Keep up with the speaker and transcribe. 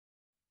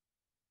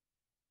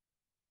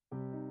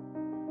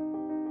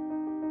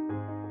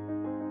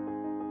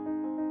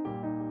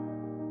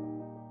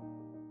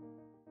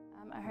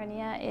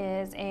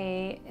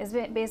hernia is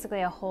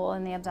basically a hole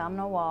in the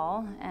abdominal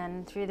wall,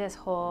 and through this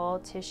hole,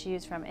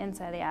 tissues from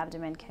inside the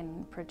abdomen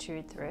can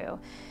protrude through.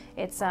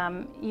 It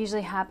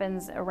usually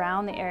happens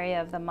around the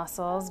area of the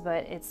muscles,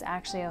 but it's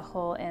actually a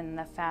hole in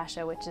the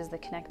fascia, which is the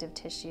connective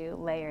tissue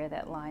layer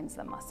that lines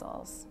the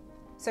muscles.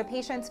 So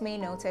patients may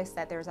notice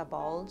that there's a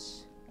bulge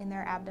in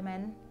their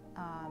abdomen.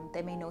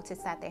 They may notice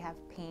that they have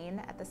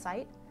pain at the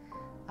site.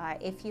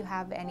 If you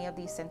have any of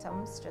these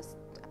symptoms, just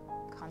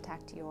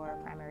contact your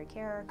primary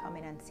care, come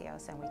in and see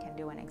us, and we can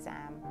do an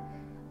exam.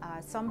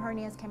 Some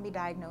hernias can be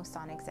diagnosed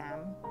on exam.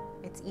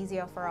 It's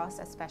easier for us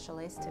as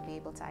specialists to be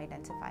able to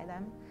identify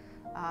them.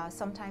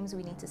 Sometimes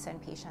we need to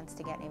send patients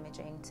to get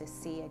imaging to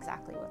see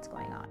exactly what's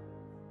going on.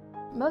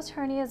 Most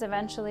hernias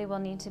eventually will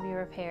need to be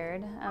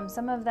repaired.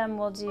 Some of them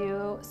we'll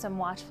do some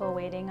watchful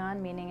waiting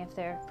on, meaning if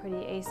they're pretty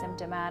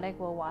asymptomatic,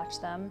 we'll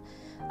watch them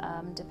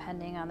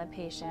depending on the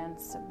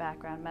patient's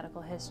background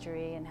medical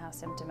history and how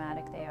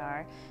symptomatic they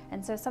are.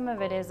 And so some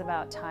of it is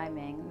about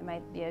timing. It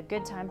might be a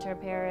good time to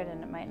repair it,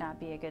 and it might not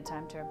be a good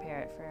time to repair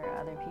it for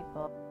other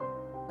people.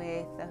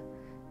 With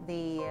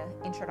the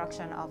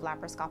introduction of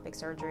laparoscopic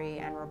surgery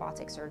and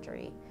robotic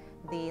surgery,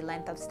 the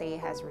length of stay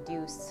has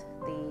reduced,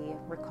 the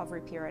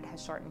recovery period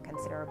has shortened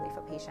considerably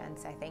for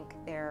patients. I think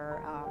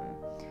they're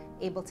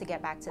able to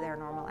get back to their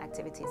normal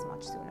activities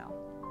much sooner.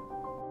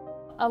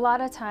 A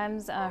lot of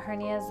times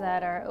hernias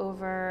that are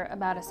over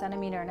about 1.5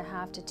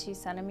 centimeters to 2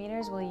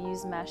 centimeters will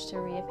use mesh to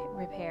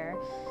repair.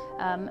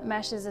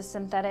 Mesh is a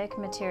synthetic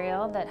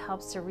material that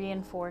helps to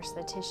reinforce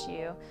the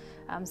tissue.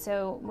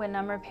 So when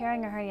I'm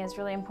repairing a hernia, it's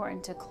really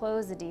important to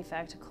close the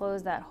defect, to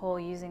close that hole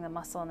using the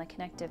muscle and the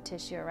connective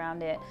tissue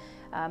around it.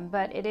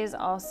 But it is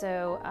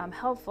also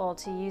helpful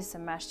to use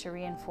some mesh to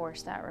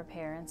reinforce that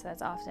repair, and so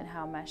that's often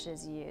how mesh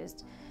is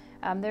used.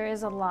 There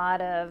is a lot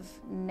of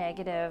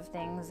negative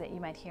things that you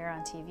might hear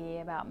on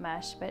TV about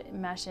mesh, but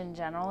mesh in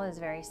general is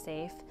very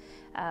safe.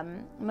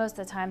 Most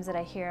of the times that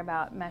I hear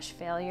about mesh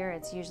failure,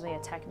 it's usually a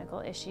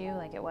technical issue,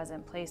 like it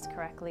wasn't placed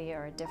correctly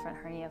or a different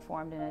hernia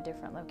formed in a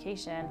different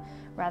location,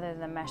 rather than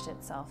the mesh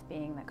itself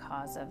being the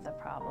cause of the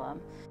problem.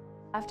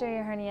 After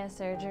your hernia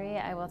surgery,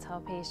 I will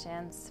tell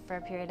patients for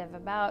a period of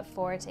about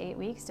 4 to 8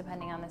 weeks,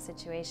 depending on the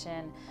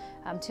situation,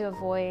 to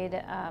avoid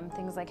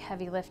things like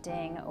heavy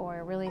lifting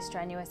or really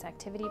strenuous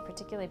activity,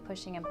 particularly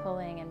pushing and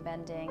pulling and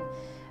bending.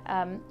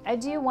 I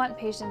do want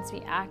patients to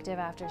be active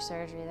after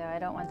surgery, though. I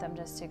don't want them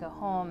just to go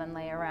home and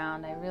lay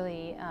around. I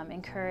really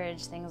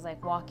encourage things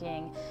like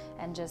walking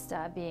and just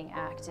being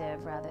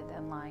active rather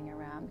than lying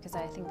around, because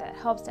I think that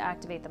helps to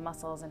activate the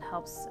muscles and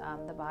helps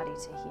the body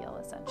to heal,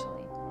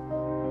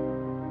 essentially.